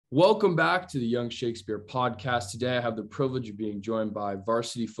Welcome back to the Young Shakespeare podcast. Today, I have the privilege of being joined by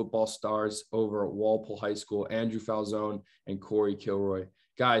varsity football stars over at Walpole High School, Andrew Falzone and Corey Kilroy.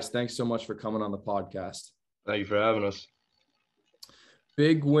 Guys, thanks so much for coming on the podcast. Thank you for having us.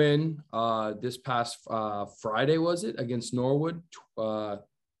 Big win this past Friday, was it, against Norwood,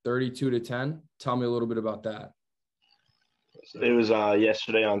 32-10. Tell me a little bit about that. It was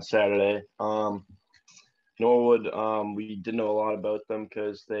yesterday on Saturday. Norwood, we didn't know a lot about them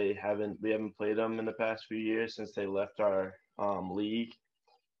because we haven't played them in the past few years since they left our league.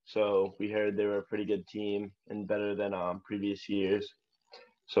 So we heard they were a pretty good team and better than previous years.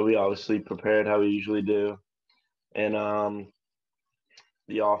 So we obviously prepared how we usually do. And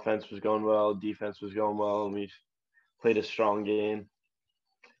the offense was going well, defense was going well, and we played a strong game.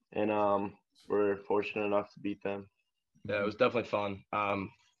 And we're fortunate enough to beat them. Yeah, it was definitely fun.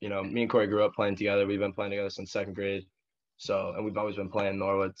 Me and Corey grew up playing together. We've been playing together since second grade. And we've always been playing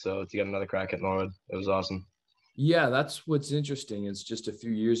Norwood. So to get another crack at Norwood, it was awesome. Yeah, that's what's interesting. It's just a few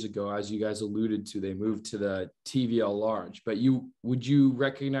years ago, as you guys alluded to, they moved to the TVL Large. But would you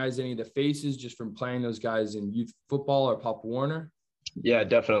recognize any of the faces just from playing those guys in youth football or Pop Warner? Yeah,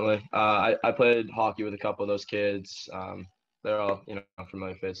 definitely. I played hockey with a couple of those kids. They're all,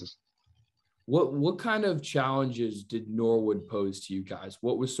 familiar faces. What kind of challenges did Norwood pose to you guys?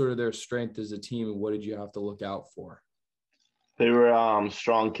 What was sort of their strength as a team, and what did you have to look out for? They were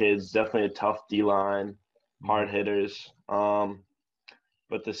strong kids, definitely a tough D-line, hard hitters.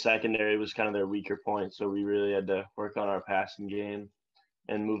 But the secondary was kind of their weaker point, so we really had to work on our passing game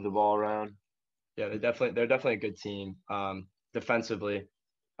and move the ball around. Yeah, they're definitely a good team. Defensively,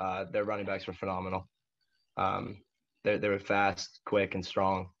 their running backs were phenomenal. They were fast, quick, and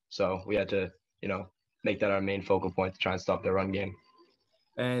strong. So we had to, make that our main focal point to try and stop their run game.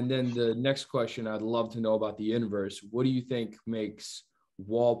 And then the next question, I'd love to know about the inverse. What do you think makes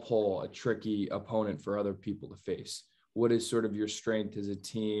Walpole a tricky opponent for other people to face? What is sort of your strength as a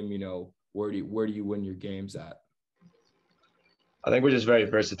team? Where do you win your games at? I think we're just very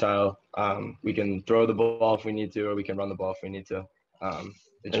versatile. We can throw the ball if we need to, or we can run the ball if we need to.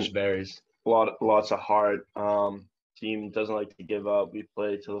 It just varies. Lots of heart. Team doesn't like to give up. We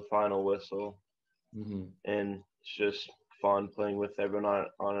play to the final whistle. Mm-hmm. And it's just fun playing with everyone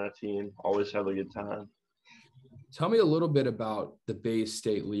on our team. Always have a good time. Tell me a little bit about the Bay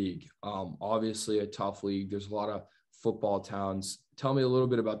State League. Obviously a tough league. There's a lot of football towns. Tell me a little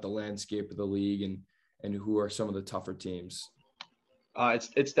bit about the landscape of the league and who are some of the tougher teams.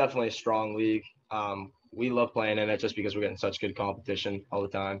 It's definitely a strong league. We love playing in it just because we're getting such good competition all the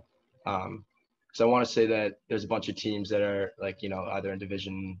time. So I want to say that there's a bunch of teams that are either in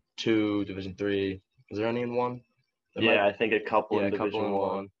Division 2, Division 3. Is there any in 1? I think a couple in Division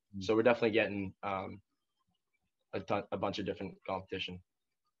 1. So we're definitely getting a bunch of different competition.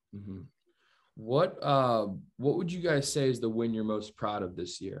 Mm-hmm. What would you guys say is the win you're most proud of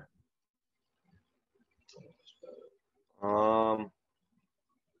this year?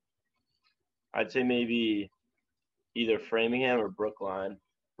 I'd say maybe either Framingham or Brookline.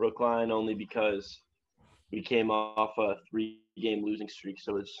 Brookline only because we came off a 3-game losing streak,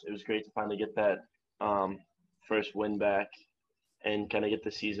 so it was great to finally get that first win back and kind of get the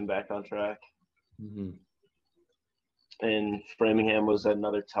season back on track. Mm-hmm. And Framingham was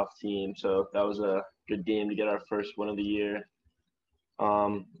another tough team, so that was a good game to get our first win of the year.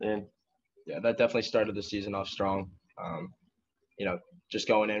 That definitely started the season off strong. Just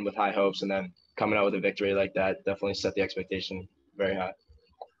going in with high hopes and then coming out with a victory like that definitely set the expectation very high.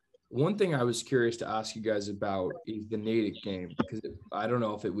 One thing I was curious to ask you guys about is the Natick game, because I don't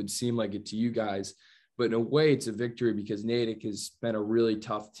know if it would seem like it to you guys, but in a way it's a victory because Natick has been a really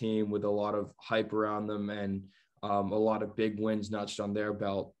tough team with a lot of hype around them and a lot of big wins notched on their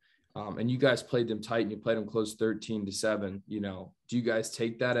belt. And you guys played them tight and you played them close 13-7. Do you guys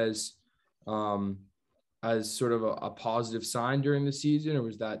take that as sort of a positive sign during the season, or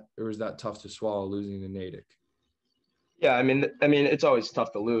was that tough to swallow losing to Natick? Yeah, I mean, it's always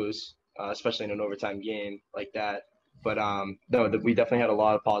tough to lose, especially in an overtime game like that. But no, we definitely had a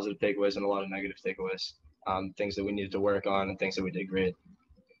lot of positive takeaways and a lot of negative takeaways. Things that we needed to work on and things that we did great.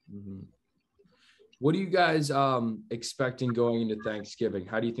 Mm-hmm. What are you guys expecting going into Thanksgiving?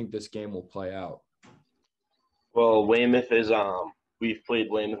 How do you think this game will play out? Well, Weymouth is we've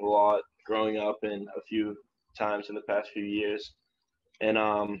played Weymouth a lot growing up and a few times in the past few years, and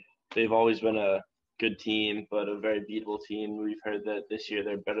they've always been a good team, but a very beatable team. We've heard that this year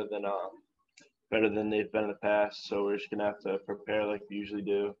they're better than they've been in the past. So we're just gonna have to prepare like we usually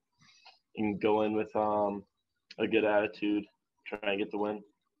do, and go in with a good attitude, try and get the win.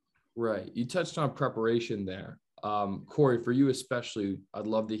 Right. You touched on preparation there. Corey, for you especially, I'd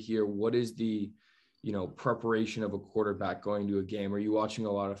love to hear what is the, preparation of a quarterback going to a game? Are you watching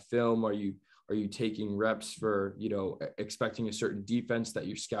a lot of film? Are you taking reps for, expecting a certain defense that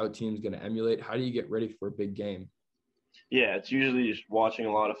your scout team is going to emulate? How do you get ready for a big game? Yeah, it's usually just watching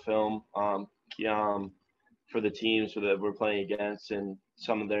a lot of film for the teams that we're playing against and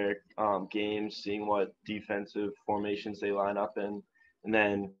some of their games, seeing what defensive formations they line up in. And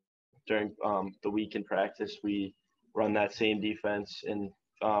then during the week in practice, we run that same defense and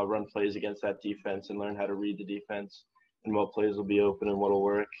run plays against that defense and learn how to read the defense and what plays will be open and what will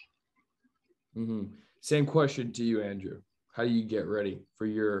work. Mm-hmm. Same question to you, Andrew. How do you get ready for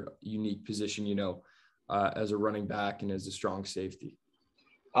your unique position, as a running back and as a strong safety?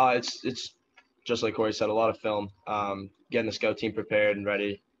 It's just like Corey said, a lot of film, getting the scout team prepared and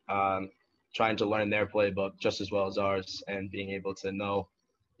ready, trying to learn their playbook just as well as ours, and being able to know,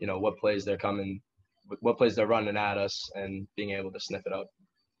 what plays they're coming, what plays they're running at us, and being able to sniff it out.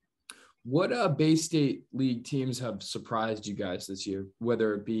 What Bay State League teams have surprised you guys this year,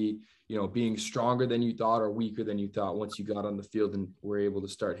 whether it be, being stronger than you thought or weaker than you thought once you got on the field and were able to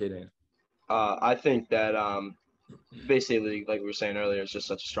start hitting? I think that Bay State League, like we were saying earlier, is just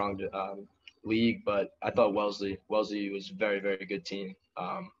such a strong league, but I thought Wellesley was a very, very good team,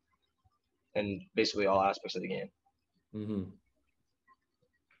 in basically all aspects of the game. Mm-hmm.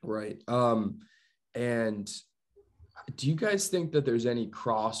 Right. And do you guys think that there's any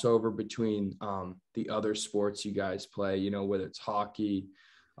crossover between the other sports you guys play, whether it's hockey,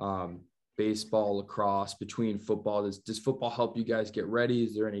 baseball, lacrosse, between football? Does football help you guys get ready?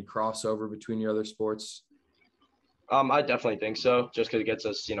 Is there any crossover between your other sports? I definitely think so, just because it gets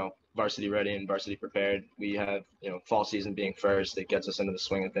us, varsity ready and varsity prepared. We have, fall season being first, it gets us into the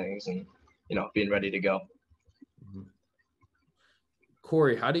swing of things and, being ready to go. Mm-hmm.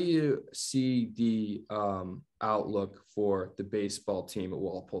 Corey, how do you see the outlook for the baseball team at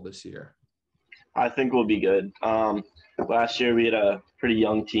Walpole this year? I think we'll be good. Last year we had a pretty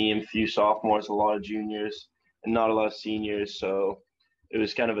young team, few sophomores, a lot of juniors, and not a lot of seniors. So it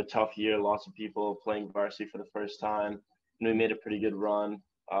was kind of a tough year. Lots of people playing varsity for the first time, and we made a pretty good run.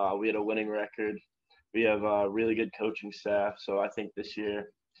 We had a winning record. We have a really good coaching staff. So I think this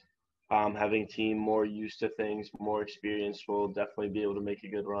year, having a team more used to things, more experienced, will definitely be able to make a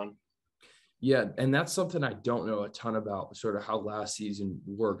good run. Yeah, and that's something I don't know a ton about, sort of how last season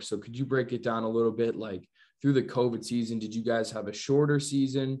worked. So could you break it down a little bit? Like through the COVID season, did you guys have a shorter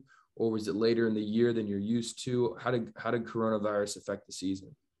season, or was it later in the year than you're used to? How did coronavirus affect the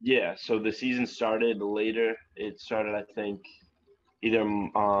season? Yeah, so the season started later. It started, I think, either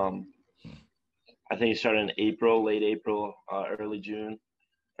I think it started in April, late April, early June,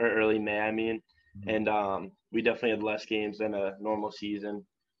 or early May, I mean. And we definitely had less games than a normal season.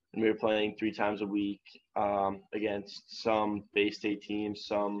 And we were playing 3 times a week against some Bay State teams,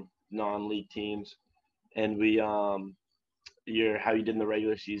 some non-league teams. And we, how you did in the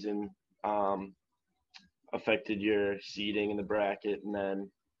regular season affected your seeding in the bracket. And then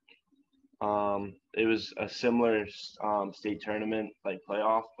it was a similar state tournament, like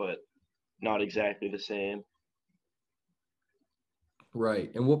playoff, but not exactly the same. Right.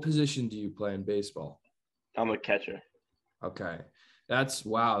 And what position do you play in baseball? I'm a catcher. Okay. That's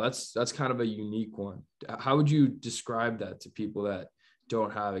kind of a unique one. How would you describe that to people that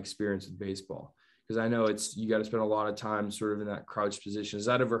don't have experience with baseball? Because I know you got to spend a lot of time sort of in that crouch position. Does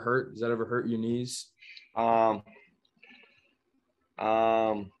that ever hurt your knees?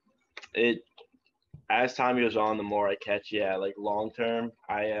 It as time goes on, the more I catch, yeah, like long term,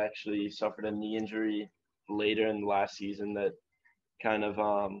 I actually suffered a knee injury later in the last season that kind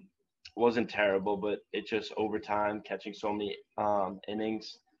of wasn't terrible, but it just over time catching so many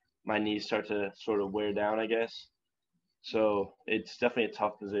innings, my knees start to sort of wear down, I guess. So it's definitely a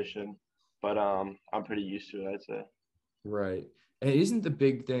tough position, but I'm pretty used to it, I'd say. Right. And isn't the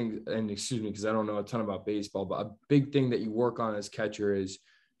big thing, and excuse me, because I don't know a ton about baseball, but a big thing that you work on as catcher is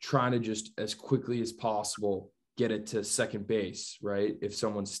trying to just as quickly as possible get it to second base, right? If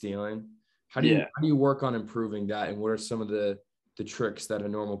someone's stealing. How do you work on improving that? And what are some of the tricks that a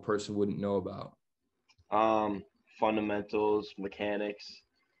normal person wouldn't know about? Fundamentals, mechanics,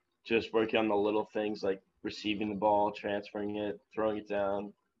 just working on the little things like receiving the ball, transferring it, throwing it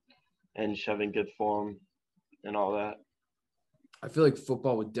down, and shoving good form and all that. I feel like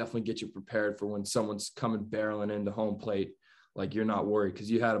football would definitely get you prepared for when someone's coming barreling into home plate. Like you're not worried because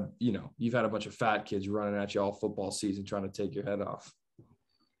you've had a bunch of fat kids running at you all football season trying to take your head off.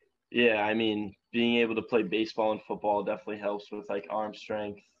 Yeah, I mean, being able to play baseball and football definitely helps with like arm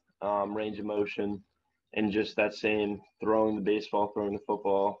strength, range of motion, and just that same throwing the baseball, throwing the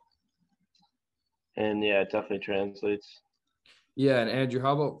football. And yeah, it definitely translates. Yeah, and Andrew,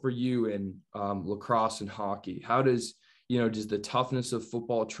 how about for you in lacrosse and hockey? How does does the toughness of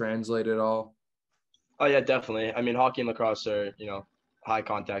football translate at all? Oh yeah, definitely. I mean, hockey and lacrosse are, high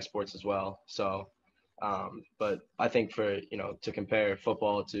contact sports as well. So, but I think for, to compare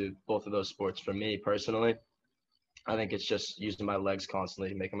football to both of those sports for me personally, I think it's just using my legs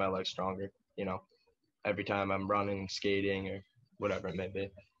constantly, making my legs stronger, every time I'm running, skating, or whatever it may be.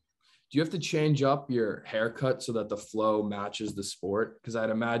 Do you have to change up your haircut so that the flow matches the sport? Because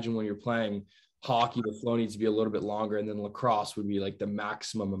I'd imagine when you're playing hockey, the flow needs to be a little bit longer, and then lacrosse would be like the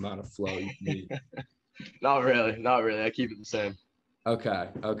maximum amount of flow you need. Not really. Not really. I keep it the same. Okay.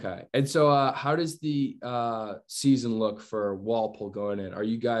 And so how does the season look for Walpole going in?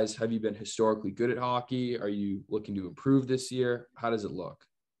 Have you been historically good at hockey? Are you looking to improve this year? How does it look?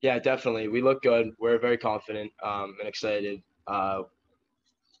 Yeah, definitely. We look good. We're very confident and excited.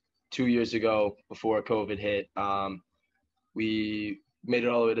 2 years ago, before COVID hit, we made it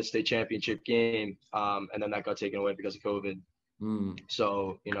all the way to the state championship game, and then that got taken away because of COVID.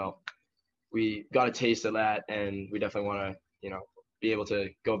 So, we got a taste of that, and we definitely want to, be able to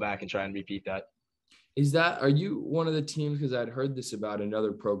go back and try and repeat that. Are you one of the teams, because I'd heard this about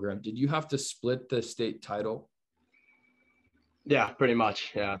another program, did you have to split the state title? Yeah, pretty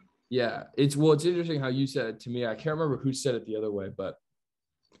much. Yeah. Yeah. It's interesting how you said it to me. I can't remember who said it the other way, but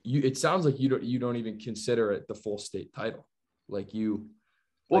it sounds like you don't even consider it the full state title.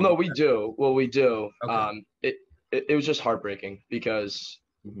 No, we do. Well, we do. Okay. It was just heartbreaking because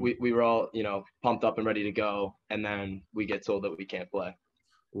we were all, pumped up and ready to go, and then we get told that we can't play.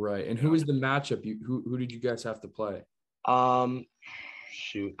 Right. And who was the matchup? Who did you guys have to play?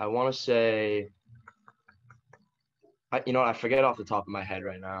 Shoot, I want to say, I forget off the top of my head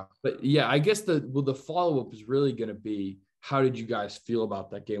right now. But yeah, I guess the follow-up is really going to be, how did you guys feel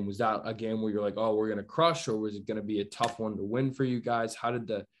about that game? Was that a game where you're like, oh, we're going to crush, or was it going to be a tough one to win for you guys?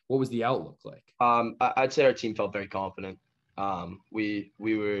 What was the outlook like? I'd say our team felt very confident. We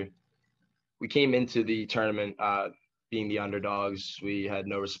came into the tournament being the underdogs. We had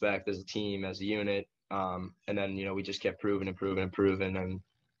no respect as a team, as a unit. And then, we just kept proving, and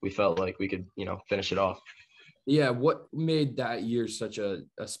we felt like we could, finish it off. Yeah. What made that year such a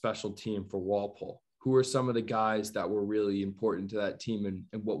special team for Walpole? Who were some of the guys that were really important to that team,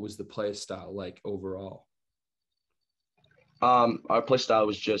 and what was the play style like overall? Our play style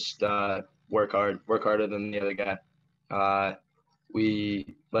was just work harder than the other guy.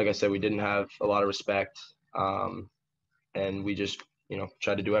 Like I said, we didn't have a lot of respect, and we just,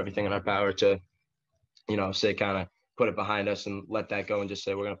 tried to do everything in our power to, say, kind of put it behind us and let that go, and just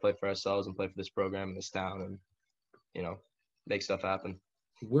say we're going to play for ourselves and play for this program in this town, and, make stuff happen.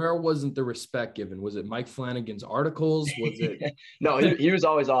 Where wasn't the respect given? Was it Mike Flanagan's articles? Was it? No, he was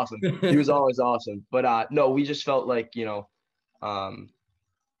always awesome. He was always awesome. But no, we just felt like,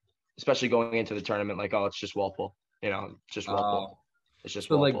 especially going into the tournament, like, oh, it's just Walpole. Just Walpole. It's just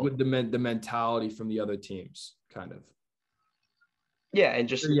Walpole. Like with the mentality from the other teams, kind of. Yeah, and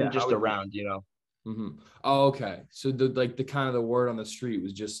just around, Mm-hmm. Oh, okay. So the kind of the word on the street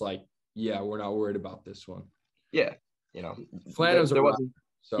was just like, yeah, we're not worried about this one. Yeah, Flano's wasn't.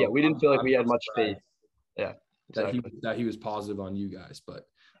 So yeah, we didn't feel like we had much faith. Yeah, exactly. that he was positive on you guys, but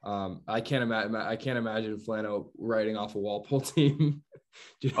I can't imagine Flano writing off a Walpole team.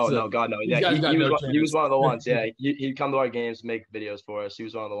 No, God no. Yeah, he was one of the ones. Yeah, he'd come to our games, make videos for us. He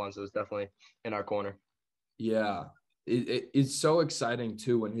was one of the ones that was definitely in our corner. Yeah, it's so exciting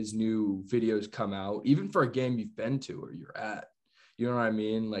too when his new videos come out, even for a game you've been to or you're at. You know what I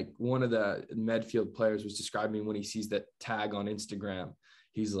mean? Like, one of the Medfield players was describing when he sees that tag on Instagram,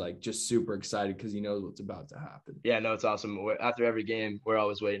 he's like just super excited because he knows what's about to happen. Yeah, no, it's awesome. After every game, we're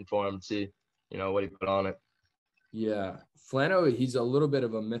always waiting for him to see, what he put on it. Yeah. Flano, he's a little bit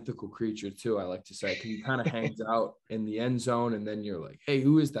of a mythical creature too, I like to say, because he kind of hangs out in the end zone, and then you're like, hey,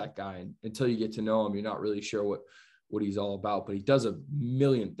 who is that guy? And until you get to know him, you're not really sure what he's all about, but he does a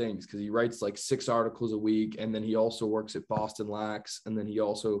million things because he writes like 6 articles a week, and then he also works at Boston Lax, and then he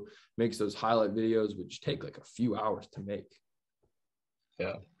also makes those highlight videos, which take like a few hours to make.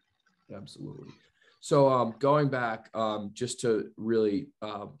 Yeah, absolutely. So going back, just to really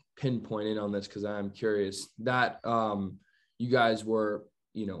pinpoint in on this, because I'm curious that you guys were,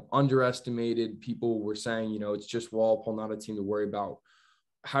 underestimated. People were saying, it's just Walpole, not a team to worry about.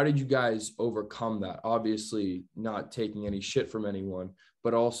 How did you guys overcome that? Obviously not taking any shit from anyone,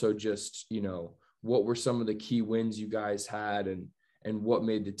 but also just, what were some of the key wins you guys had, and what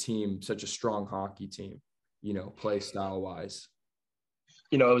made the team such a strong hockey team, play style wise?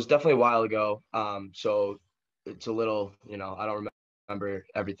 It was definitely a while ago. So it's a little, I don't remember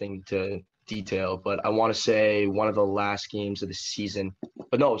everything to detail, but I want to say one of the last games of the season.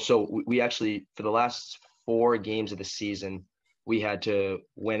 But no, so we actually, for the last 4 games of the season, we had to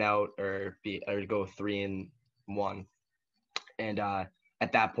win out or go 3-1. And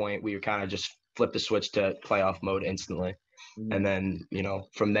at that point, we were kind of just flipped the switch to playoff mode instantly. Mhm. And then,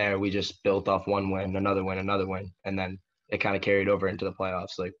 from there, we just built off one win, another win, another win. And then it kind of carried over into the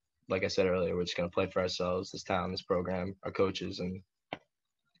playoffs. Like I said earlier, we're just going to play for ourselves, this town, this program, our coaches, and,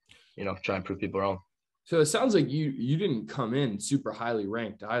 try and prove people wrong. So it sounds like you didn't come in super highly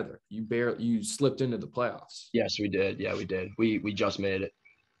ranked either. You slipped into the playoffs. Yes, we did. Yeah, we did. We just made it.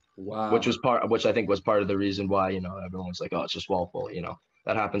 Wow. Which I think was part of the reason why, everyone was like, oh, it's just Walpole.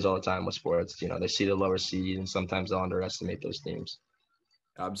 That happens all the time with sports. They see the lower seed and sometimes they'll underestimate those teams.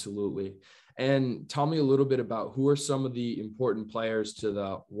 Absolutely. And tell me a little bit about who are some of the important players to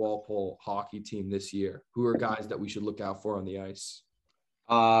the Walpole hockey team this year? Who are guys that we should look out for on the ice?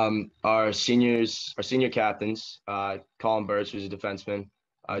 Our senior captains, Colin Birch, who's a defenseman.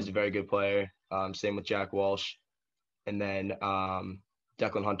 He's a very good player. Same with Jack Walsh. And then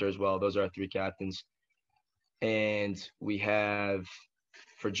Declan Hunter as well. Those are our 3 captains. And we have,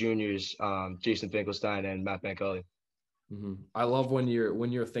 for juniors, Jason Finkelstein and Matt Bancali. Mm-hmm. I love when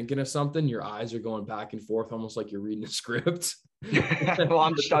you're thinking of something, your eyes are going back and forth, almost like you're reading a script. Well,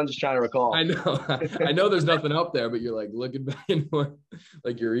 I'm just trying to recall. I know there's nothing up there, but you're like looking back and forth,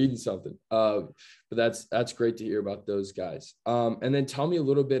 like you're reading something. But that's great to hear about those guys. And then tell me a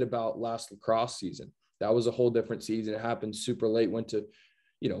little bit about last lacrosse season. That was a whole different season. It happened super late, went to,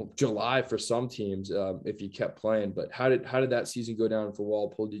 July for some teams, if you kept playing. But how did that season go down for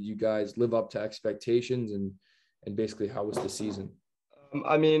Walpole? Did you guys live up to expectations, and basically how was the season?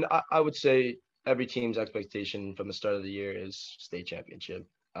 I mean, I would say every team's expectation from the start of the year is state championship.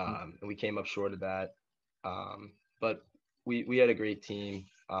 And we came up short of that. But we had a great team.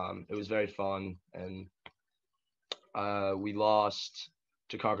 It was very fun. And we lost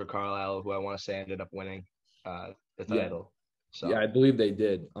to Concord Carlisle, who I want to say ended up winning the title. So. Yeah, I believe they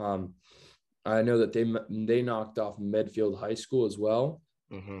did. I know that they knocked off Medfield High School as well.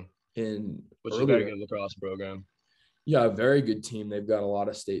 Mm-hmm. Which is a very good lacrosse program. Yeah, a very good team. They've got a lot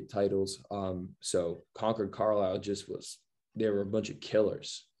of state titles. So Concord Carlisle they were a bunch of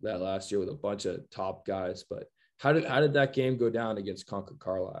killers that last year with a bunch of top guys. But how did that game go down against Concord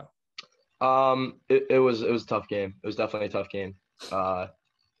Carlisle? It was a tough game. It was definitely a tough game.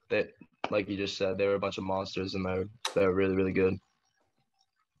 That, like you just said, they were a bunch of monsters, and they were really, really good.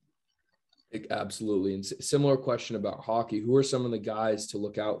 Absolutely. And similar question about hockey. Who are some of the guys to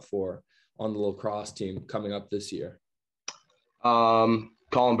look out for on the lacrosse team coming up this year?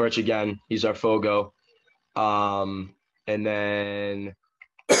 Colin Birch again. He's our Fogo. And then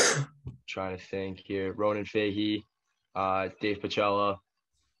trying to think here, Ronan Fahey, Dave Pacella.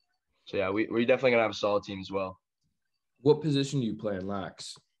 So yeah, we're definitely gonna have a solid team as well. What position do you play in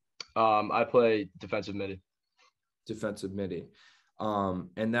Lax? I play defensive midi. Defensive midi.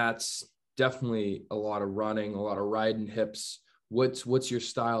 And that's definitely a lot of running, a lot of riding hips. What's your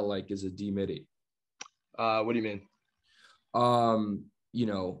style like as a D midi? What do you mean?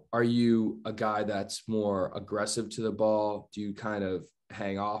 Are you a guy that's more aggressive to the ball? Do you kind of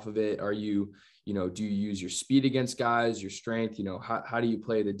hang off of it? Are you, do you use your speed against guys, your strength? How do you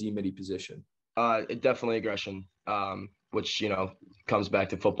play the D midi position? Definitely aggression, which, comes back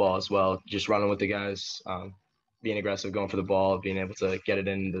to football as well. Just running with the guys, being aggressive, going for the ball, being able to get it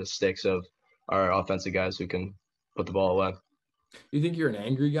into the sticks of our offensive guys who can put the ball away. You think you're an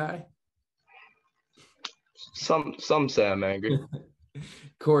angry guy? Some say I'm angry.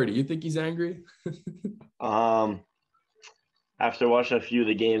 Corey, do you think he's angry? After watching a few of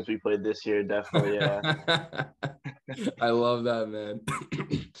the games we played this year, definitely, yeah. I love that, man.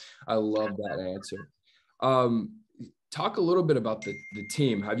 I love that answer. Talk a little bit about the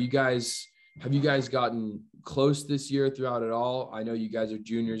team. Have you guys gotten close this year throughout it all? I know you guys are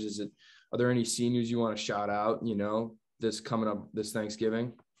juniors. Are there any seniors you want to shout out, this coming up this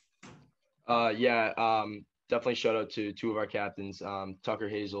Thanksgiving? Definitely shout out to 2 of our captains, Tucker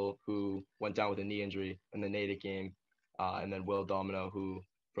Hazel, who went down with a knee injury in the Natick game, and then Will Domino, who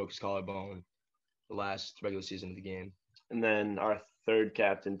broke his collarbone the last regular season of the game. And then our 3rd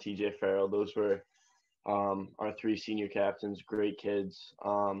captain, TJ Farrell. Those were our 3 senior captains, great kids,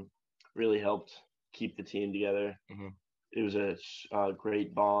 really helped keep the team together. Mm-hmm. It was a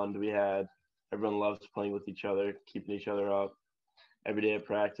great bond we had. Everyone loves playing with each other, keeping each other up. Every day at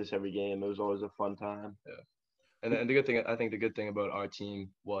practice, every game, it was always a fun time. Yeah. And the good thing about our team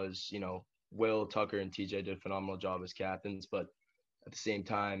was, Will, Tucker, and TJ did a phenomenal job as captains, but at the same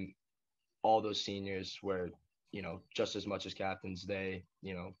time, all those seniors were, just as much as captains. They,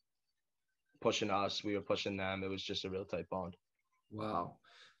 pushing us, we were pushing them. It was just a real tight bond. Wow.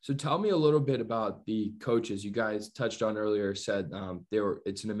 So tell me a little bit about the coaches you guys touched on earlier, said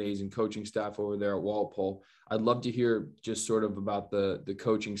it's an amazing coaching staff over there at Walpole. I'd love to hear just sort of about the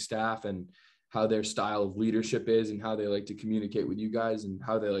coaching staff and how their style of leadership is and how they like to communicate with you guys and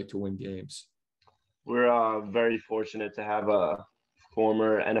how they like to win games. We're very fortunate to have a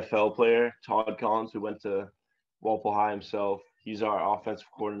former NFL player, Todd Collins, who went to Walpole High himself. He's our offensive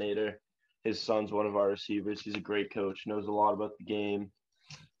coordinator. His son's one of our receivers. He's a great coach, knows a lot about the game.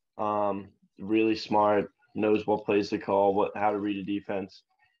 Really smart, knows what plays to call, how to read a defense.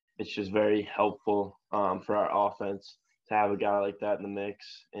 It's just very helpful for our offense to have a guy like that in the mix,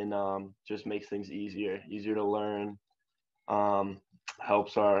 and just makes things easier to learn.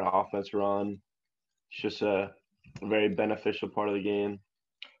 Helps our offense run. It's just a very beneficial part of the game.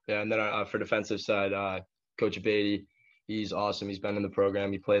 Yeah, and then for defensive side, Coach Beatty, he's awesome. He's been in the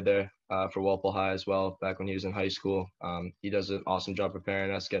program. He played there for Walpole High as well back when he was in high school. He does an awesome job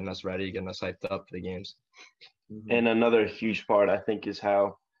preparing us, getting us ready, getting us hyped up for the games. Mm-hmm. And another huge part, I think, is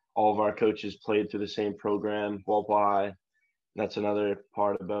how all of our coaches played through the same program, Walpole High. That's another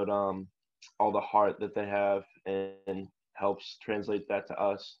part about all the heart that they have, and helps translate that to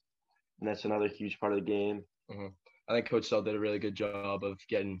us. And that's another huge part of the game. Mm-hmm. I think Coach Sell did a really good job of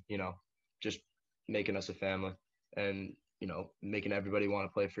getting, just making us a family and, making everybody want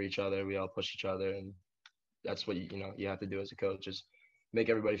to play for each other. We all push each other, and that's what, you have to do as a coach, is make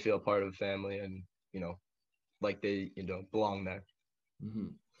everybody feel part of the family and, like they, belong there. Mm-hmm.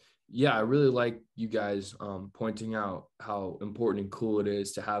 Yeah, I really like you guys pointing out how important and cool it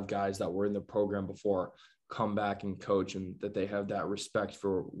is to have guys that were in the program before come back and coach, and that they have that respect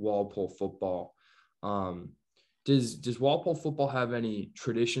for Walpole football. Does Walpole football have any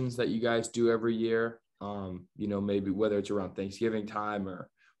traditions that you guys do every year? Maybe whether it's around Thanksgiving time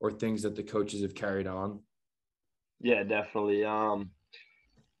or things that the coaches have carried on. Yeah, definitely.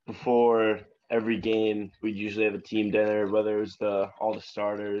 Before every game, we usually have a team dinner, whether it was all the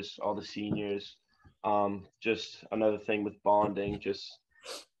starters, all the seniors. Just another thing with bonding, just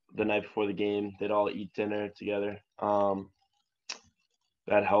the night before the game, they'd all eat dinner together.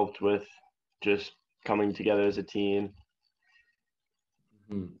 That helped with just coming together as a team.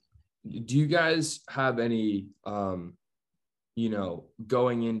 Mm-hmm. Do you guys have any, going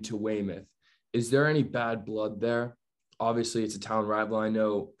into Weymouth, is there any bad blood there? Obviously, it's a town rival. I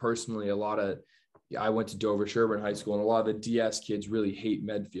know personally I went to Dover Sherburne High School, and a lot of the DS kids really hate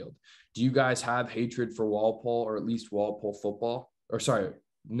Medfield. Do you guys have hatred for Walpole, or at least Walpole football? Or sorry,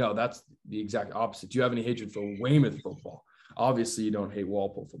 no, that's the exact opposite. Do you have any hatred for Weymouth football? Obviously, you don't hate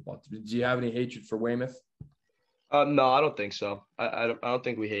Walpole football. Do you have any hatred for Weymouth? No, I don't think so. I don't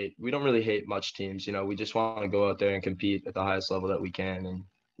think we don't really hate much teams. We just want to go out there and compete at the highest level that we can, and,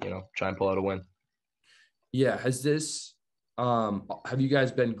 try and pull out a win. Yeah. Have you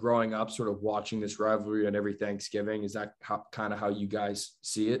guys been growing up sort of watching this rivalry on every Thanksgiving? Is that kind of how you guys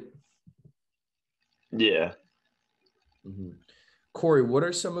see it? Yeah. Mm-hmm. Corey, what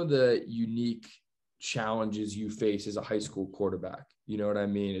are some of the unique challenges you face as a high school quarterback? You know what I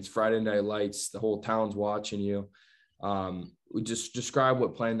mean? It's Friday Night Lights. The whole town's watching you. Just describe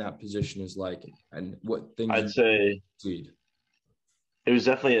what playing that position is like and what things I'd say succeed. It was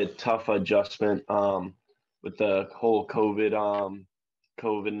definitely a tough adjustment with the whole COVID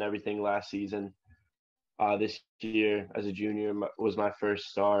and everything last season. This year as a junior was my first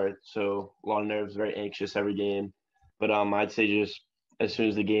start, so a lot of nerves, very anxious every game. But I'd say just as soon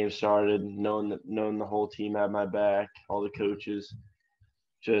as the game started, knowing the whole team had my back, all the coaches,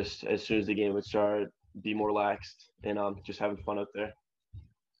 just as soon as the game would start, be more relaxed and just having fun out there.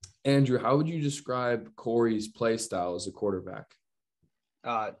 Andrew, how would you describe Corey's play style as a quarterback?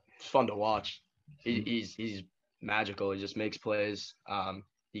 It's fun to watch. He's magical. He just makes plays.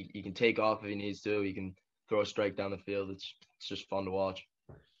 He can take off if he needs to. He can throw a strike down the field. It's just fun to watch.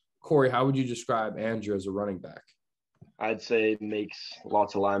 Corey, how would you describe Andrew as a running back? I'd say makes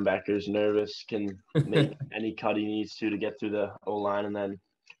lots of linebackers nervous, can make any cut he needs to get through the O-line, and then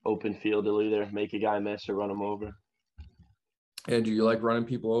open field, he'll either make a guy miss or run him over. Andrew, you like running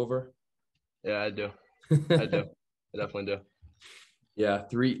people over? Yeah, I do. I definitely do. Yeah,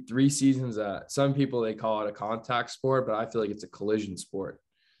 three seasons. Some people, they call it a contact sport, but I feel like it's a collision sport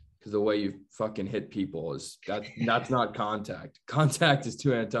because the way you fucking hit people that's not contact. Contact is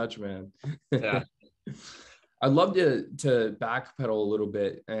two-hand touch, man. Yeah. I'd love to backpedal a little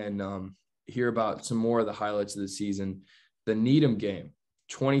bit and hear about some more of the highlights of the season. The Needham game,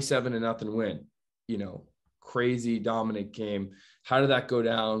 27-0 win, crazy dominant game. How did that go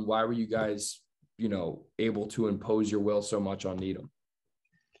down? Why were you guys, able to impose your will so much on Needham?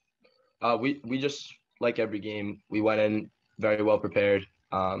 We just, like every game, we went in very well prepared,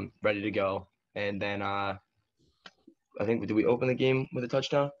 ready to go. And then I think, did we open the game with a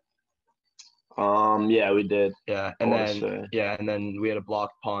touchdown? Yeah, we did. Yeah, and then we had a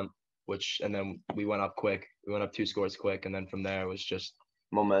blocked punt, and then we went up quick. We went up 2 scores quick, and then from there it was just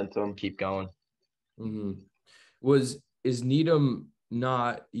momentum. keep going. Mm-hmm. Is Needham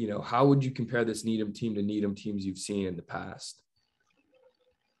not, how would you compare this Needham team to Needham teams you've seen in the past?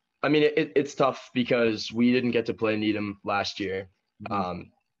 I mean, it's tough because we didn't get to play Needham last year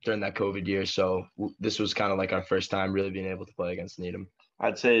during that COVID year. So this was kind of like our first time really being able to play against Needham.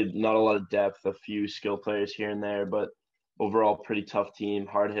 I'd say not a lot of depth, a few skill players here and there, but overall pretty tough team,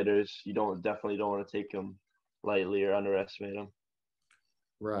 hard hitters. You definitely don't want to take them lightly or underestimate them.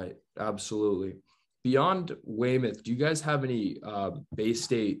 Right. Absolutely. Beyond Weymouth, do you guys have any Bay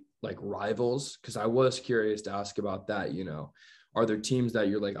State like rivals? Because I was curious to ask about that. Are there teams that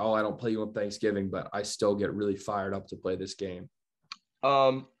you're like, oh, I don't play you on Thanksgiving, but I still get really fired up to play this game?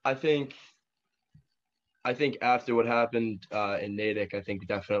 I think after what happened in Natick, I think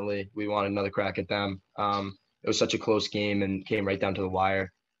definitely we want another crack at them. It was such a close game and came right down to the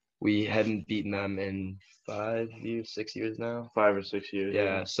wire. We hadn't beaten them in 6 years now. 5 or 6 years.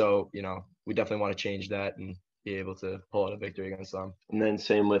 Yeah. So, we definitely want to change that and be able to pull out a victory against them. And then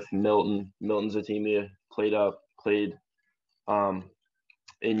same with Milton. Milton's a team we played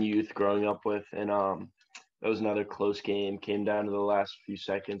in youth growing up with. And that was another close game. Came down to the last few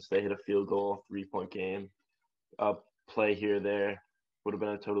seconds. They hit a field goal, 3-point game. Play here or there would have been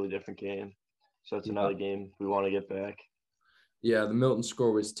a totally different game. So that's another game we want to get back. Yeah, the Milton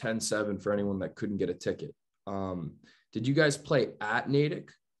score was 10-7 for anyone that couldn't get a ticket. Did you guys play at Natick,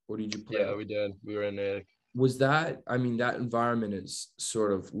 or did you play? Yeah, we did. We were in Natick. Was that, that environment is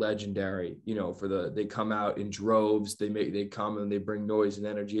sort of legendary, they come out in droves, they come and they bring noise and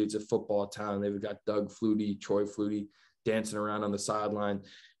energy. It's a football town. They've got Doug Flutie, Troy Flutie dancing around on the sideline.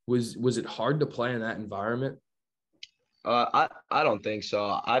 Was it hard to play in that environment? I don't think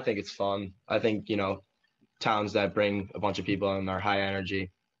so. I think it's fun. I think, towns that bring a bunch of people and are high energy,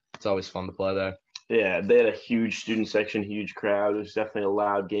 it's always fun to play there. Yeah, they had a huge student section, huge crowd. It was definitely a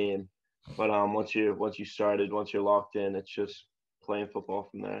loud game. But once you're locked in, it's just playing football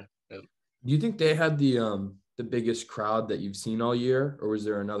from there. Do you think they had the biggest crowd that you've seen all year, or was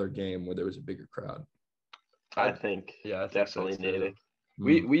there another game where there was a bigger crowd? I think definitely so Natick.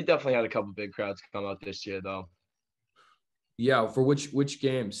 We definitely had a couple big crowds come out this year, though. Yeah, for which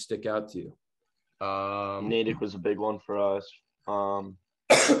games stick out to you? Natick was a big one for us.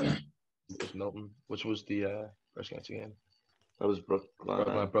 Milton, which was the first game. That was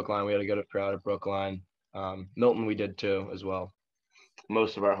Brookline. We had a good crowd at Brookline. Milton, we did too as well.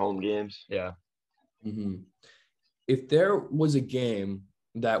 Most of our home games. Yeah. Mm-hmm. If there was a game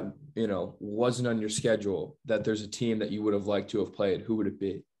that, wasn't on your schedule, that there's a team that you would have liked to have played, who would it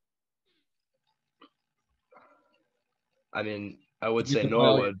be? I would say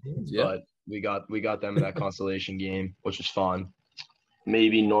Norwood, but we got them in that consolation game, which was fun.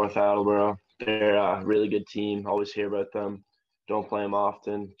 Maybe North Attleboro. They're a really good team. Always hear about them. Don't play them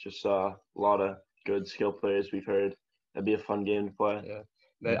often. Just a lot of good skill players we've heard. That'd be a fun game to play.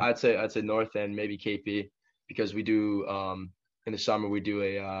 Yeah, I'd say North and maybe KP, because we do in the summer we do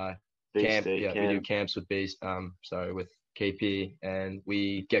a camp. Yeah, we do camps with with KP, and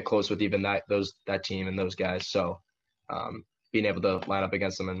we get close with even that team and those guys. So being able to line up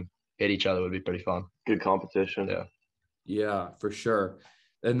against them and hit each other would be pretty fun. Good competition. Yeah, for sure.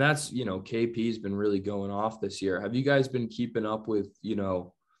 And that's, KP's been really going off this year. Have you guys been keeping up with,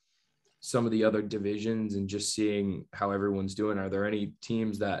 some of the other divisions and just seeing how everyone's doing? Are there any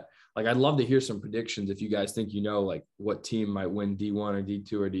teams that, I'd love to hear some predictions if you guys think, what team might win D1 or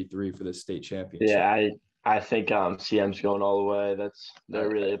D2 or D3 for the state championship? Yeah, I think CM's going all the way. They're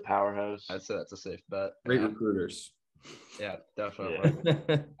really a powerhouse. I'd say that's a safe bet. Great recruiters. Yeah, definitely.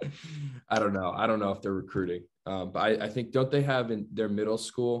 Yeah. I don't know if they're recruiting. But I think, don't they have in their middle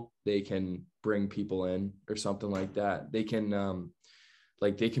school, they can bring people in or something like that? They can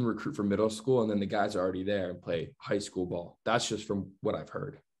they can recruit for middle school, and then the guys are already there and play high school ball. That's just from what I've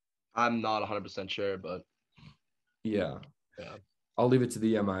heard. I'm not 100% sure, but yeah. I'll leave it to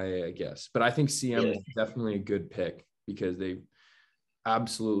the MIA, I guess. But I think CM is definitely a good pick, because they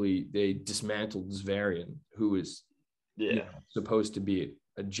dismantled Zvarian, who is supposed to be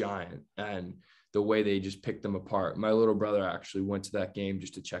a giant, and the way they just picked them apart. My little brother actually went to that game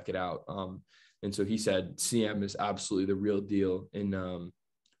just to check it out. And so he said CM is absolutely the real deal in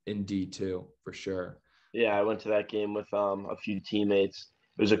D2 for sure. Yeah, I went to that game with a few teammates.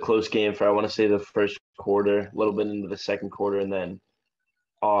 It was a close game for, I want to say, the first quarter, a little bit into the second quarter, and then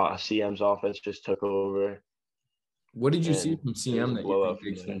CM's offense just took over. What did you see And from it was CM a that you blowout think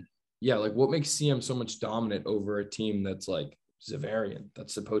makes from there. them? Yeah, like what makes CM so much dominant over a team that's like Zavarian,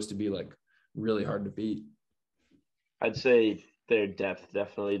 that's supposed to be like really hard to beat? I'd say their depth,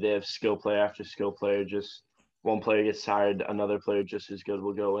 definitely. They have skill player after skill player. Just one player gets tired, another player just as good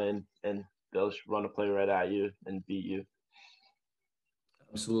will go in, and they'll just run a play right at you and beat you.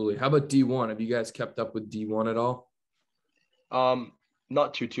 Absolutely. How about D1? Have you guys kept up with D1 at all?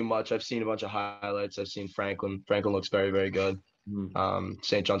 Not too much. I've seen a bunch of highlights. I've seen Franklin. Franklin looks very, very good.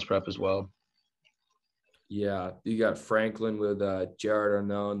 St. John's Prep as well. Yeah, you got Franklin with Jared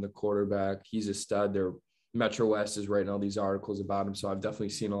Arnone, the quarterback. He's a stud. They're Metro West is writing all these articles about him, so I've definitely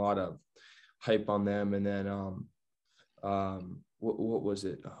seen a lot of hype on them. And then what was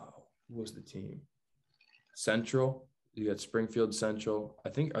it? Oh, what was the team? Central. You got Springfield Central. I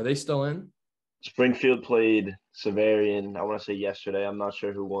think, are they still in? Springfield played Severian, I want to say yesterday. I'm not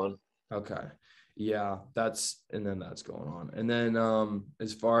sure who won. Okay. Yeah, that's going on. And then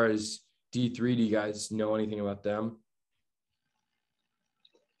as far as D3, do you guys know anything about them?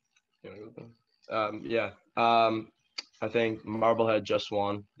 Yeah. I think Marblehead just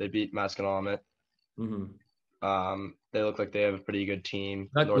won. They beat Masconomet. They look like they have a pretty good team.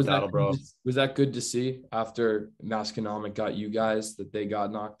 Was that good to see after Masconomet got you guys that they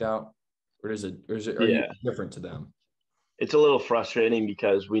got knocked out? Or are you different to them? It's a little frustrating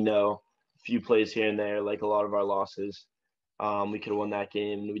because we know a few plays here and there, like a lot of our losses. We could have won that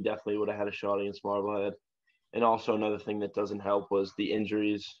game. We definitely would have had a shot against Marblehead. And also another thing that doesn't help was the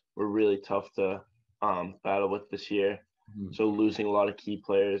injuries were really tough to battle with this year. So losing a lot of key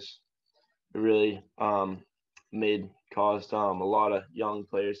players, it really caused a lot of young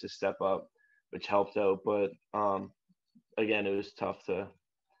players to step up, which helped out. But again, it was tough to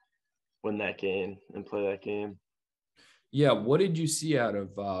win that game and play that game. Yeah, what did you see out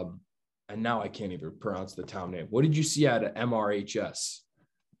of and now I can't even pronounce the town name. What did you see out of MRHS?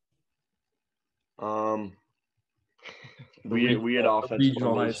 Weird offensive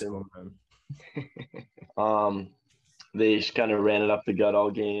formation. They just kind of ran it up the gut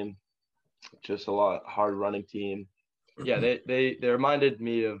all game. Just a lot hard running team. Yeah, they reminded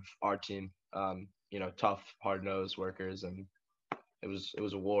me of our team. Tough, hard nosed workers, and it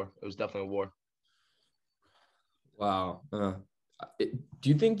was a war. It was definitely a war. Wow. Do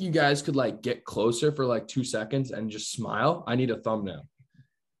you think you guys could like get closer for like 2 seconds and just smile? I need a thumbnail.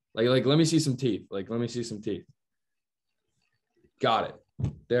 Like let me see some teeth. Let me see some teeth. Got it.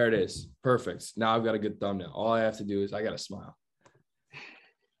 There it is. Perfect. Now I've got a good thumbnail. All I have to do is I got to smile.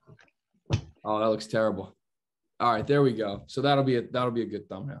 Oh, that looks terrible. All right, there we go. So that'll be a good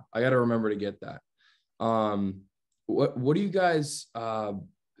thumbnail. I got to remember to get that. What are you guys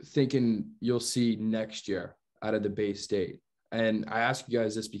thinking you'll see next year out of the Bay State? And I ask you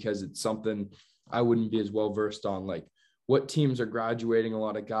guys this because it's something I wouldn't be as well versed on. Like, what teams are graduating a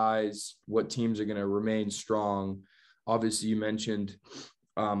lot of guys? What teams are going to remain strong? Obviously, you mentioned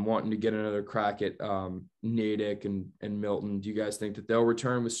wanting to get another crack at Natick and Milton. Do you guys think that they'll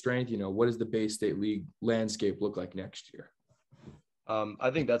return with strength? What does the Bay State League landscape look like next year? I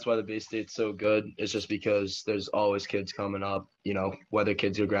think that's why the Bay State's so good. It's just because there's always kids coming up. Whether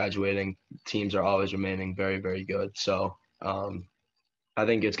kids are graduating, teams are always remaining very, very good. So I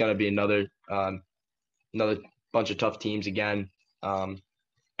think it's going to be another bunch of tough teams again.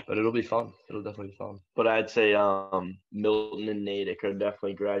 But it'll be fun. It'll definitely be fun. But I'd say Milton and Natick are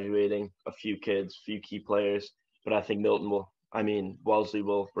definitely graduating a few kids, few key players. But I think Wellesley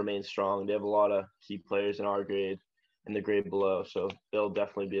will remain strong. They have a lot of key players in our grade and the grade below. So they'll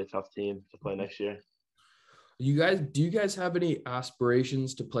definitely be a tough team to play next year. Do you guys have any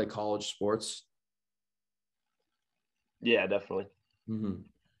aspirations to play college sports? Yeah, definitely.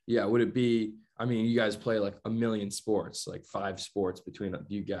 Yeah, would it be, you guys play like a million sports, like 5 sports between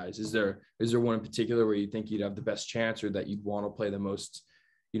you guys. Is there one in particular where you think you'd have the best chance or that you'd want to play the most,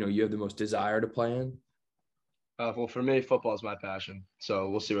 you have the most desire to play in? Well, for me, football is my passion. So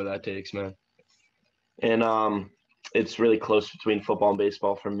we'll see where that takes, man. And it's really close between football and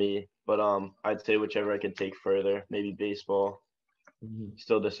baseball for me. But I'd say whichever I can take further, maybe baseball.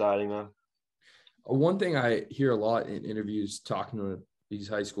 Still deciding though. One thing I hear a lot in interviews talking to these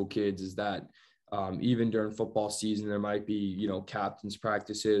high school kids is that even during football season, there might be, captain's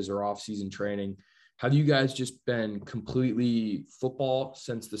practices or off-season training. Have you guys just been completely football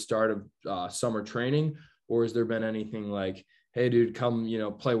since the start of summer training? Or has there been anything like, hey, dude, come,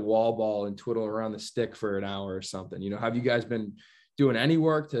 play wall ball and twiddle around the stick for an hour or something? Have you guys been doing any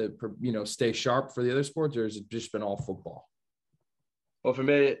work to, stay sharp for the other sports, or has it just been all football? Well, for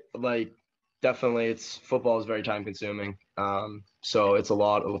me, Definitely, football is very time consuming. So it's a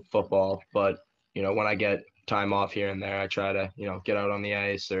lot of football, but when I get time off here and there, I try to, get out on the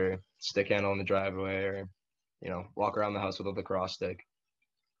ice or stick handle in the driveway or, walk around the house with a lacrosse stick.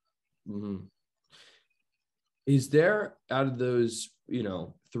 Mm-hmm. Is there, out of those,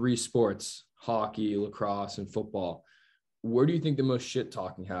 three sports, hockey, lacrosse, and football, where do you think the most shit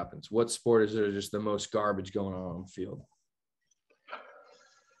talking happens? What sport is there just the most garbage going on the field?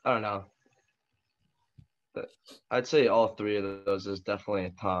 I don't know. But I'd say all three of those is definitely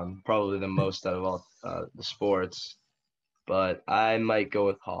a ton, probably the most out of all the sports. But I might go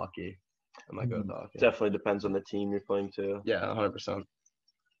with hockey. Definitely depends on the team you're playing too. Yeah, 100%.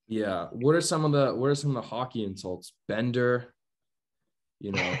 Yeah. What are some of the hockey insults? Bender,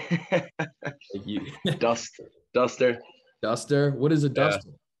 like Duster. Duster. What is a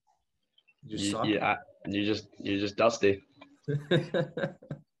duster? Yeah. You're just dusty.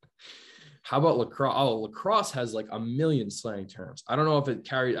 How about lacrosse? Oh, lacrosse has like a million slang terms. I don't know if it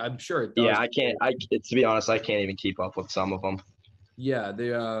carried. I'm sure it does. Yeah, I can't. To be honest, I can't even keep up with some of them. Yeah, they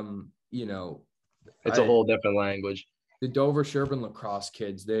it's a whole different language. The Dover Sherburne lacrosse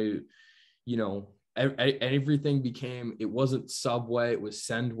kids, they, everything became. It wasn't Subway, it was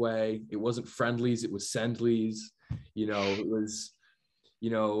Sendway. It wasn't Friendlies, it was Sendleys. It was,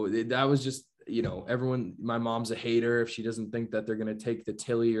 that was just. Everyone, my mom's a hater if she doesn't think that they're going to take the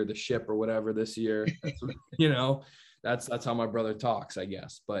Tilly or the ship or whatever this year. That's how my brother talks, I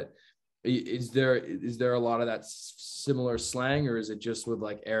guess. But is there a lot of that similar slang, or is it just with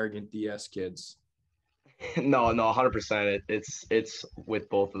like arrogant DS kids? No, 100%. It's with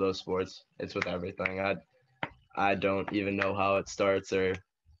both of those sports. It's with everything. I don't even know how it starts or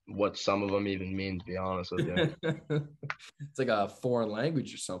what some of them even mean, to be honest with you. It's like a foreign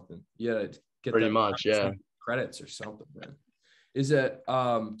language or something. Yeah, get pretty much, yeah. Credits or something, man. Is it?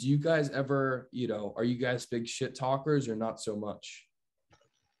 Do you guys ever? Are you guys big shit talkers or not so much?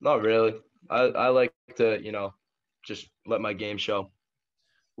 Not really. I like to just let my game show.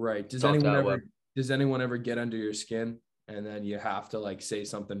 Right. Does anyone ever get under your skin and then you have to like say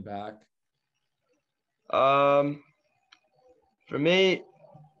something back? For me,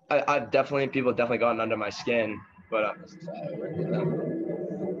 people definitely gotten under my skin, but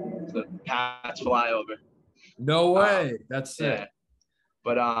the cats fly over. No way. That's sick. Yeah.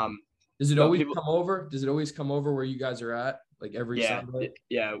 But does it always come over? Does it always come over where you guys are at? Like every Sunday?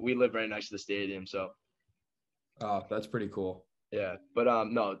 Yeah, we live right next to the stadium, so. Oh, that's pretty cool. Yeah, but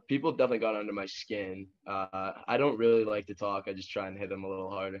no, people definitely got under my skin. I don't really like to talk. I just try and hit them a little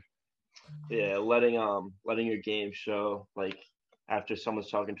harder. Yeah, letting your game show, like after someone's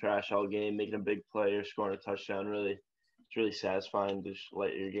talking trash all game, making a big play or scoring a touchdown, it's really satisfying to just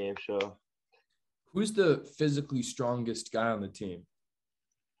let your game show. Who's the physically strongest guy on the team?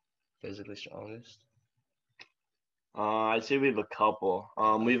 Physically strongest? I'd say we have a couple.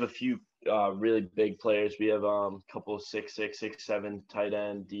 We have a few really big players. We have a couple 6'6", 6'7" tight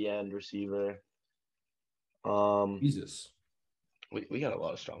end, D end, receiver. Jesus. We got a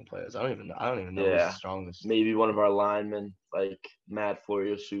lot of strong players. I don't even know who's the strongest. Maybe one of our linemen, like Matt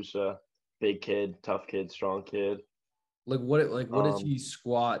Florio Sousa, big kid, tough kid, strong kid. What does he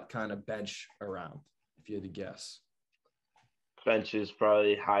squat kind of bench around, if you had to guess? Benches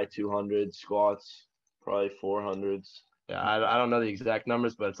probably high 200s, squats probably 400s. Yeah, I don't know the exact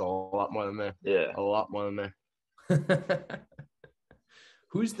numbers, but it's a lot more than me. Yeah. A lot more than me.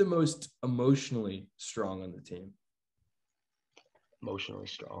 Who's the most emotionally strong on the team? Emotionally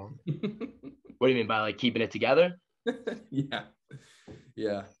strong? What do you mean by like keeping it together? Yeah.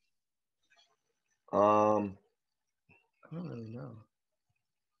 I don't really know.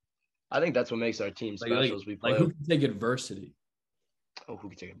 I think that's what makes our team special. We play. Like who can take adversity? Oh, who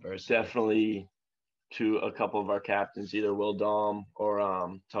can take adversity? Definitely to a couple of our captains, either Will Dahm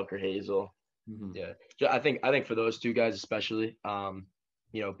or Tucker Hazel. Mm-hmm. Yeah, I think for those two guys especially,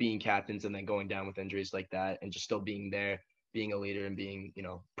 being captains and then going down with injuries like that, and just still being there, being a leader, and being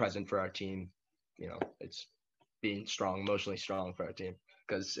present for our team. It's being strong, emotionally strong for our team,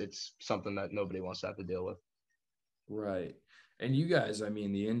 because it's something that nobody wants to have to deal with. Right. And you guys, I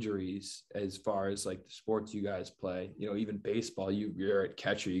mean, the injuries, as far as like the sports you guys play, even baseball, you're at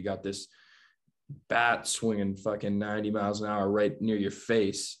catcher, you got this bat swinging fucking 90 miles an hour right near your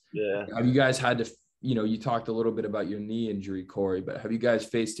face. Yeah. Have you guys had to, you talked a little bit about your knee injury, Corey, but have you guys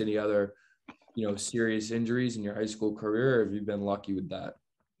faced any other, serious injuries in your high school career, or have you been lucky with that?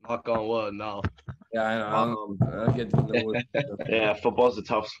 Knock on wood, no. Yeah, I know. I get to know yeah, football's a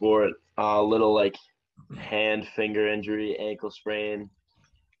tough sport. Little like hand, finger injury, ankle sprain,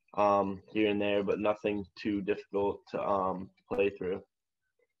 here and there, but nothing too difficult to play through.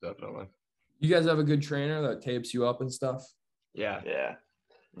 Definitely. You guys have a good trainer that tapes you up and stuff? Yeah. Yeah.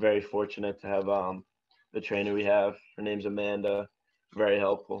 Very fortunate to have the trainer we have. Her name's Amanda. Very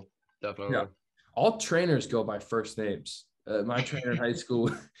helpful. Definitely. Yeah. All trainers go by first names. My trainer in high school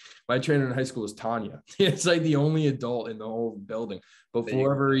was Tanya. It's like the only adult in the whole building. But for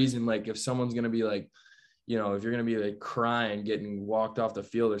whatever reason, like if someone's gonna be like, you know, if you're gonna be like crying, getting walked off the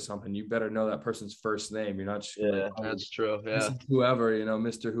field or something, you better know that person's first name. You're not just Yeah, like, that's true. Yeah. This is whoever, you know,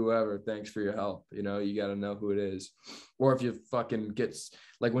 Mr. Whoever, thanks for your help. You know, you got to know who it is. Or if you fucking gets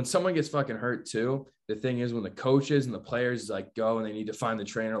like when someone gets fucking hurt too, the thing is when the coaches and the players like go and they need to find the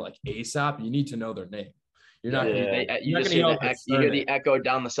trainer like ASAP, you need to know their name. You're not. Yeah. You just hear the echo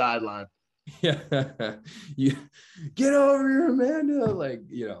down the sideline. Yeah. You get over here, Amanda. Like,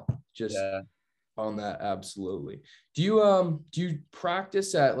 you know, just on that. Absolutely. Do you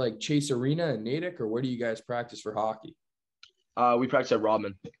practice at like Chase Arena in Natick, or where do you guys practice for hockey? We practice at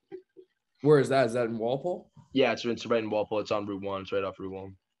Rodman. Where is that? Is that in Walpole? Yeah, it's right in Walpole. It's on Route 1. It's right off Route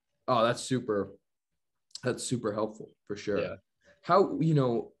 1. Oh, that's super helpful for sure. Yeah. How, you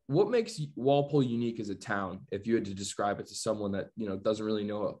know, what makes Walpole unique as a town, if you had to describe it to someone that, you know, doesn't really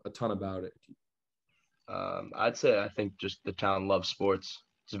know a ton about it? I'd say I think just the town loves sports.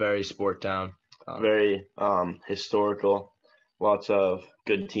 It's a very sport town. Very historical. Lots of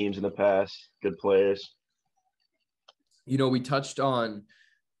good teams in the past, good players. You know, we touched on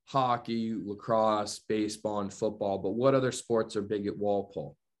hockey, lacrosse, baseball, and football, but what other sports are big at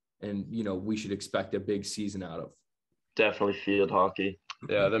Walpole? And, you know, we should expect a big season out of? Definitely field hockey.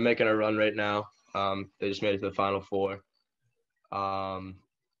 Yeah, they're making a run right now. They just made it to the Final Four.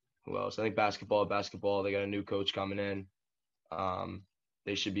 Who else? I think basketball. They got a new coach coming in.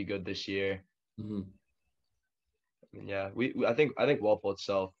 They should be good this year. Mm-hmm. I mean, yeah, I think Walpole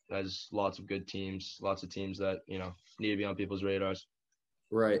itself has lots of good teams, lots of teams that, you know, need to be on people's radars.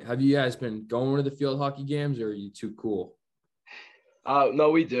 Right. Have you guys been going to the field hockey games, or are you too cool?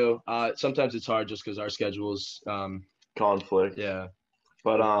 No, we do. Sometimes it's hard just because our schedules conflict. Yeah.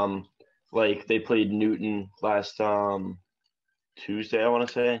 But like they played Newton last Tuesday, I want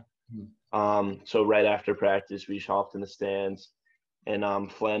to say. So right after practice, we hopped in the stands, and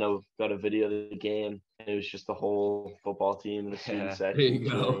Flano got a video of the game, and it was just the whole football team in the student section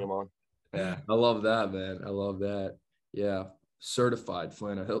cheering him on. Yeah, I love that, man. I love that. Yeah, certified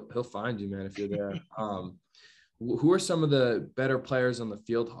Flano. He'll find you, man, if you're there. Who are some of the better players on the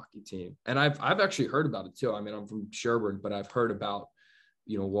field hockey team? And I've actually heard about it too. I mean, I'm from Sherburne, but I've heard about,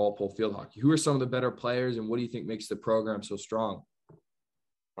 you know, Walpole field hockey. Who are some of the better players, and what do you think makes the program so strong?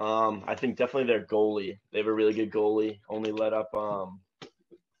 I think definitely their goalie. They have a really good goalie. Only let up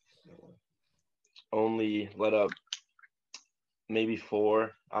maybe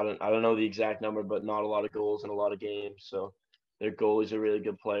 4. I don't know the exact number, but not a lot of goals in a lot of games. So their goalie's a really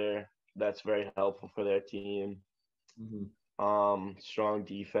good player. That's very helpful for their team. Mm-hmm. Strong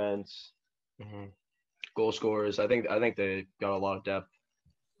defense. Mm-hmm. Goal scorers. I think they got a lot of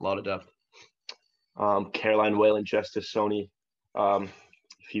depth. Caroline Whalen, Justice Sony, a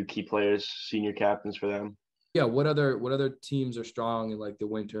few key players, senior captains for them. Yeah. What other teams are strong in like the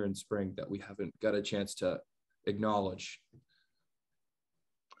winter and spring that we haven't got a chance to acknowledge?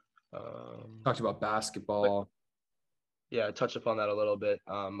 Talked about basketball. Yeah, I touched upon that a little bit.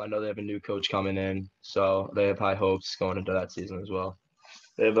 I know they have a new coach coming in, so they have high hopes going into that season as well.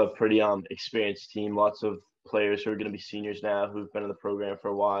 They have a pretty experienced team. Lots of players who are going to be seniors now who've been in the program for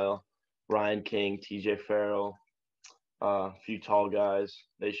a while. Ryan King, TJ Farrell, a few tall guys.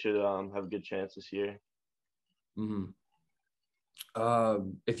 They should have a good chance this year. Mm-hmm.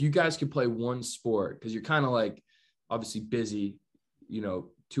 If you guys could play one sport, because you're kind of like obviously busy, you know,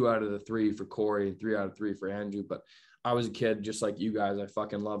 2 out of the 3 for Corey and 3 out of 3 for Andrew, but I was a kid just like you guys. I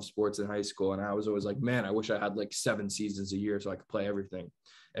fucking loved sports in high school, and I was always like, man, I wish I had like 7 seasons a year so I could play everything.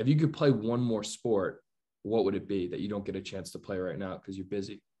 If you could play one more sport, what would it be that you don't get a chance to play right now because you're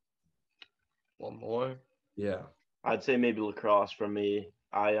busy? One more? Yeah. I'd say maybe lacrosse for me.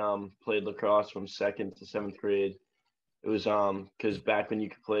 I played lacrosse from 2nd to 7th grade. It was because back when you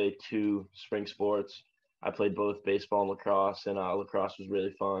could play 2 spring sports, I played both baseball and lacrosse, and lacrosse was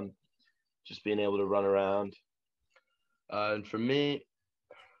really fun. Just being able to run around. And for me,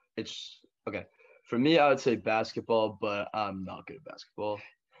 it's okay. For me, I would say basketball, but I'm not good at basketball.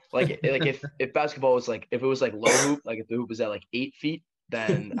 Like if basketball was like, if it was like low hoop, like if the hoop was at like 8 feet,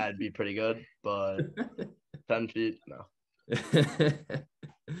 then I'd be pretty good. But 10 feet, no.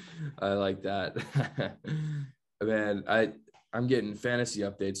 I like that. Man, I'm getting fantasy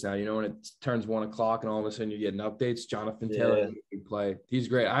updates now. You know, when it turns 1 o'clock and all of a sudden you're getting updates. Jonathan Taylor can play. He's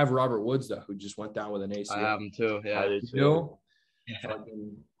great. I have Robert Woods though, who just went down with an ACL. I have him too. Yeah. You know?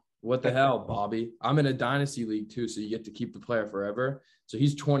 What the hell, Bobby? I'm in a dynasty league too, so you get to keep the player forever. So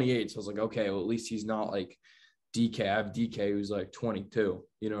he's 28. So I was like, okay, well, at least he's not like DK. I have DK who's like 22.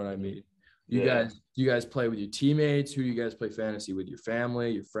 You know what I mean? Do you guys play with your teammates? Who do you guys play fantasy with? Your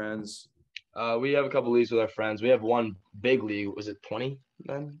family, your friends? We have a couple leagues with our friends. We have one big league. Was it 20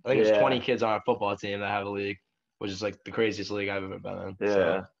 then? I think it's 20 kids on our football team that have a league, which is like the craziest league I've ever been in. Yeah.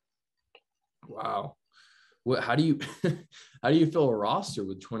 So. Wow. How do you fill a roster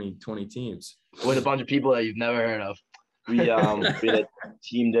with 20 teams? With a bunch of people that you've never heard of. We had a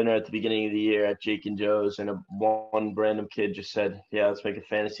team dinner at the beginning of the year at Jake and Joe's, and one random kid just said, "Yeah, let's make a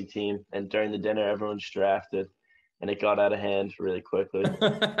fantasy team." And during the dinner, everyone just drafted, and it got out of hand really quickly.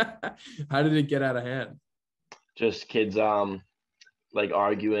 How did it get out of hand? Just kids like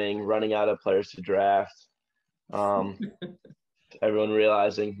arguing, running out of players to draft. Everyone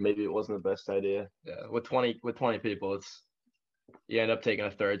realizing maybe it wasn't the best idea. Yeah, with 20 people, you end up taking a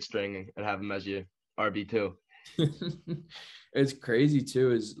third string and have them as your RB2. It's crazy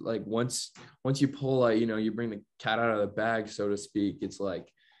too, is like once you pull you bring the cat out of the bag, so to speak, it's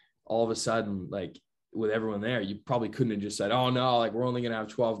like all of a sudden, like with everyone there, you probably couldn't have just said, oh no, like we're only gonna have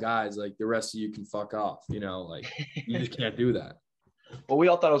 12 guys, like the rest of you can fuck off, like you just can't do that. Well, we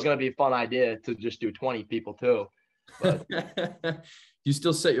all thought it was gonna be a fun idea to just do 20 people too, but you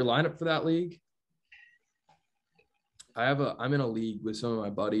still set your lineup for that league? I'm in a league with some of my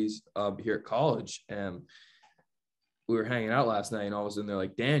buddies here at college, and we were hanging out last night, and all of a sudden they're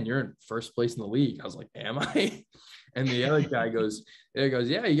like, Dan, you're in first place in the league. I was like, am I? And the other guy goes, yeah,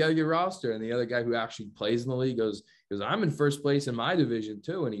 you got to get roster. And the other guy who actually plays in the league goes, I'm in first place in my division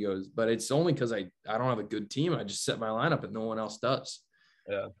too. And he goes, but it's only because I don't have a good team. I just set my lineup and no one else does.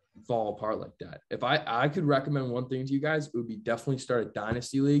 Yeah. Fall apart like that. If I could recommend one thing to you guys, it would be definitely start a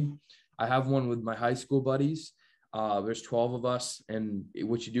dynasty league. I have one with my high school buddies. There's 12 of us. And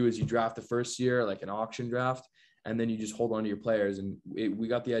what you do is you draft the first year, like an auction draft. And then you just hold on to your players. And we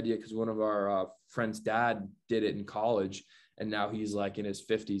got the idea because one of our friend's dad did it in college. And now he's like in his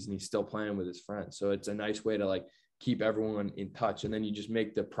 50s and he's still playing with his friends. So it's a nice way to like keep everyone in touch. And then you just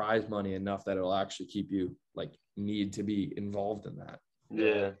make the prize money enough that it'll actually keep you like need to be involved in that.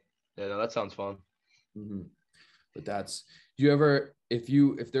 Yeah. Yeah, no, that sounds fun. Mm-hmm. But do you ever,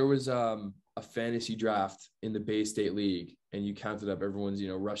 if there was a fantasy draft in the Bay State League and you counted up everyone's,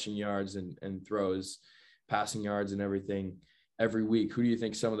 rushing yards and throws, passing yards and everything every week, who do you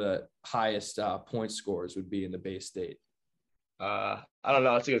think some of the highest point scores would be in the Bay State? I don't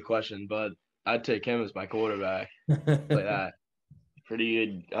know. That's a good question, but I'd take him as my quarterback. Play that. Pretty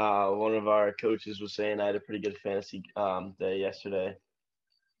good. One of our coaches was saying I had a pretty good fantasy day yesterday.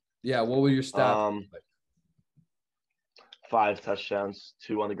 Yeah, what were your stats? 5 touchdowns,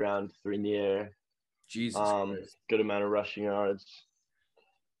 2 on the ground, 3 in the air. Jesus Christ. Good amount of rushing yards.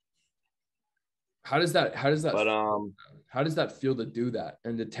 How does that But how does that feel to do that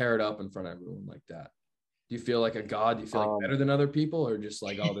and to tear it up in front of everyone like that? Do you feel like a god? Do you feel like better than other people, or just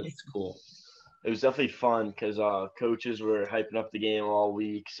like, oh, this is cool? It was definitely fun because coaches were hyping up the game all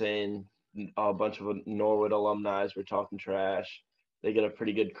week, saying a bunch of Norwood alumni were talking trash. They get a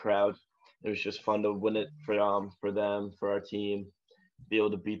pretty good crowd. It was just fun to win it for them, for our team, be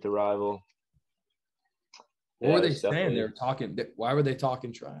able to beat the rival. What were they saying? They were talking. Why were they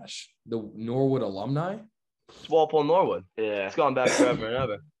talking trash? The Norwood alumni? It's Walpole Norwood. Yeah. It's gone back forever and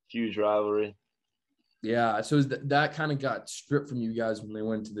ever. Huge rivalry. Yeah. So that kind of got stripped from you guys when they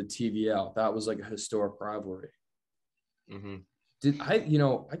went to the TVL. That was like a historic rivalry. Mm-hmm. I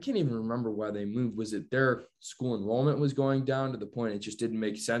can't even remember why they moved. Was it their school enrollment was going down to the point it just didn't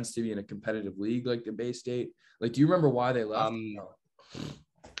make sense to be in a competitive league like the Bay State? Like, do you remember why they left?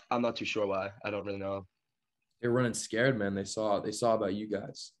 I'm not too sure why. I don't really know. They were running scared, man. They saw about you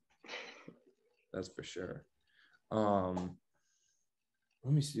guys. That's for sure. Let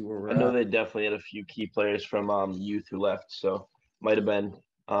me see where we're at. I know they definitely had a few key players from youth who left, so might have been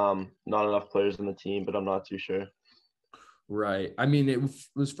not enough players on the team, but I'm not too sure. Right. I mean, it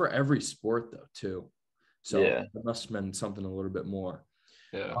was for every sport though, too. So yeah. It must have been something a little bit more.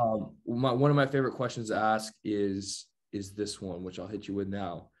 Yeah. One of my favorite questions to ask is this one, which I'll hit you with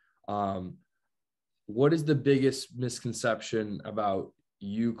now. What is the biggest misconception about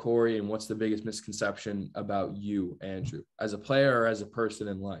you, Corey, and what's the biggest misconception about you, Andrew, as a player or as a person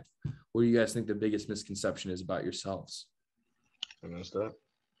in life? What do you guys think the biggest misconception is about yourselves? I messed up.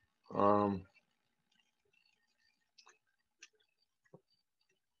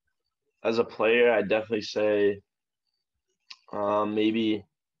 As a player, I'd definitely say maybe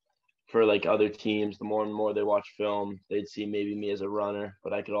for like other teams, the more and more they watch film, they'd see maybe me as a runner,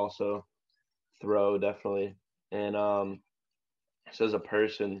 but I could also throw definitely. And so as a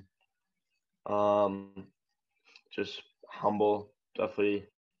person, Just humble, definitely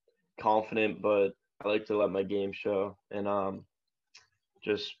confident, but I like to let my game show, and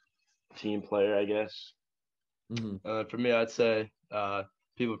just team player, I guess. Mm-hmm. For me, I'd say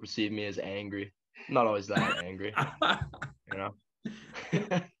people perceive me as angry. I'm not always that angry, you know.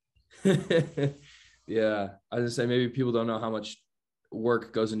 Yeah, I was gonna say maybe people don't know how much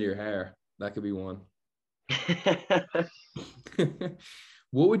work goes into your hair. That could be one.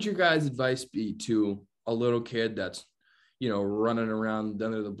 What would your guys' advice be to a little kid that's, running around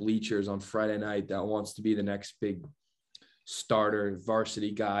under the bleachers on Friday night that wants to be the next big starter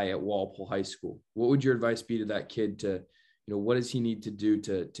varsity guy at Walpole High School? What would your advice be to that kid to, what does he need to do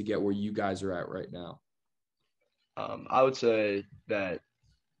to get where you guys are at right now? I would say that,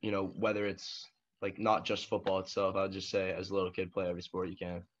 whether it's like not just football itself, I would just say as a little kid, play every sport you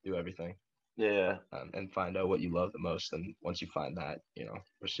can, do everything. Yeah. And find out what you love the most. And once you find that,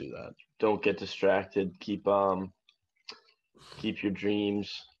 pursue that. Don't get distracted. Keep your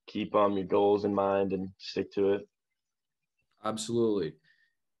dreams, keep your goals in mind, and stick to it. Absolutely.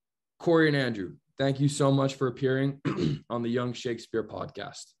 Corey and Andrew, thank you so much for appearing on the Young Shakespeare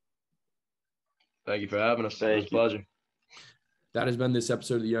podcast. Thank you for having us. It was a pleasure. That has been this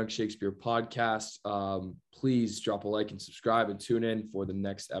episode of the Young Shakespeare podcast. Please drop a like and subscribe and tune in for the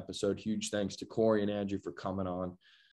next episode. Huge thanks to Corey and Andrew for coming on.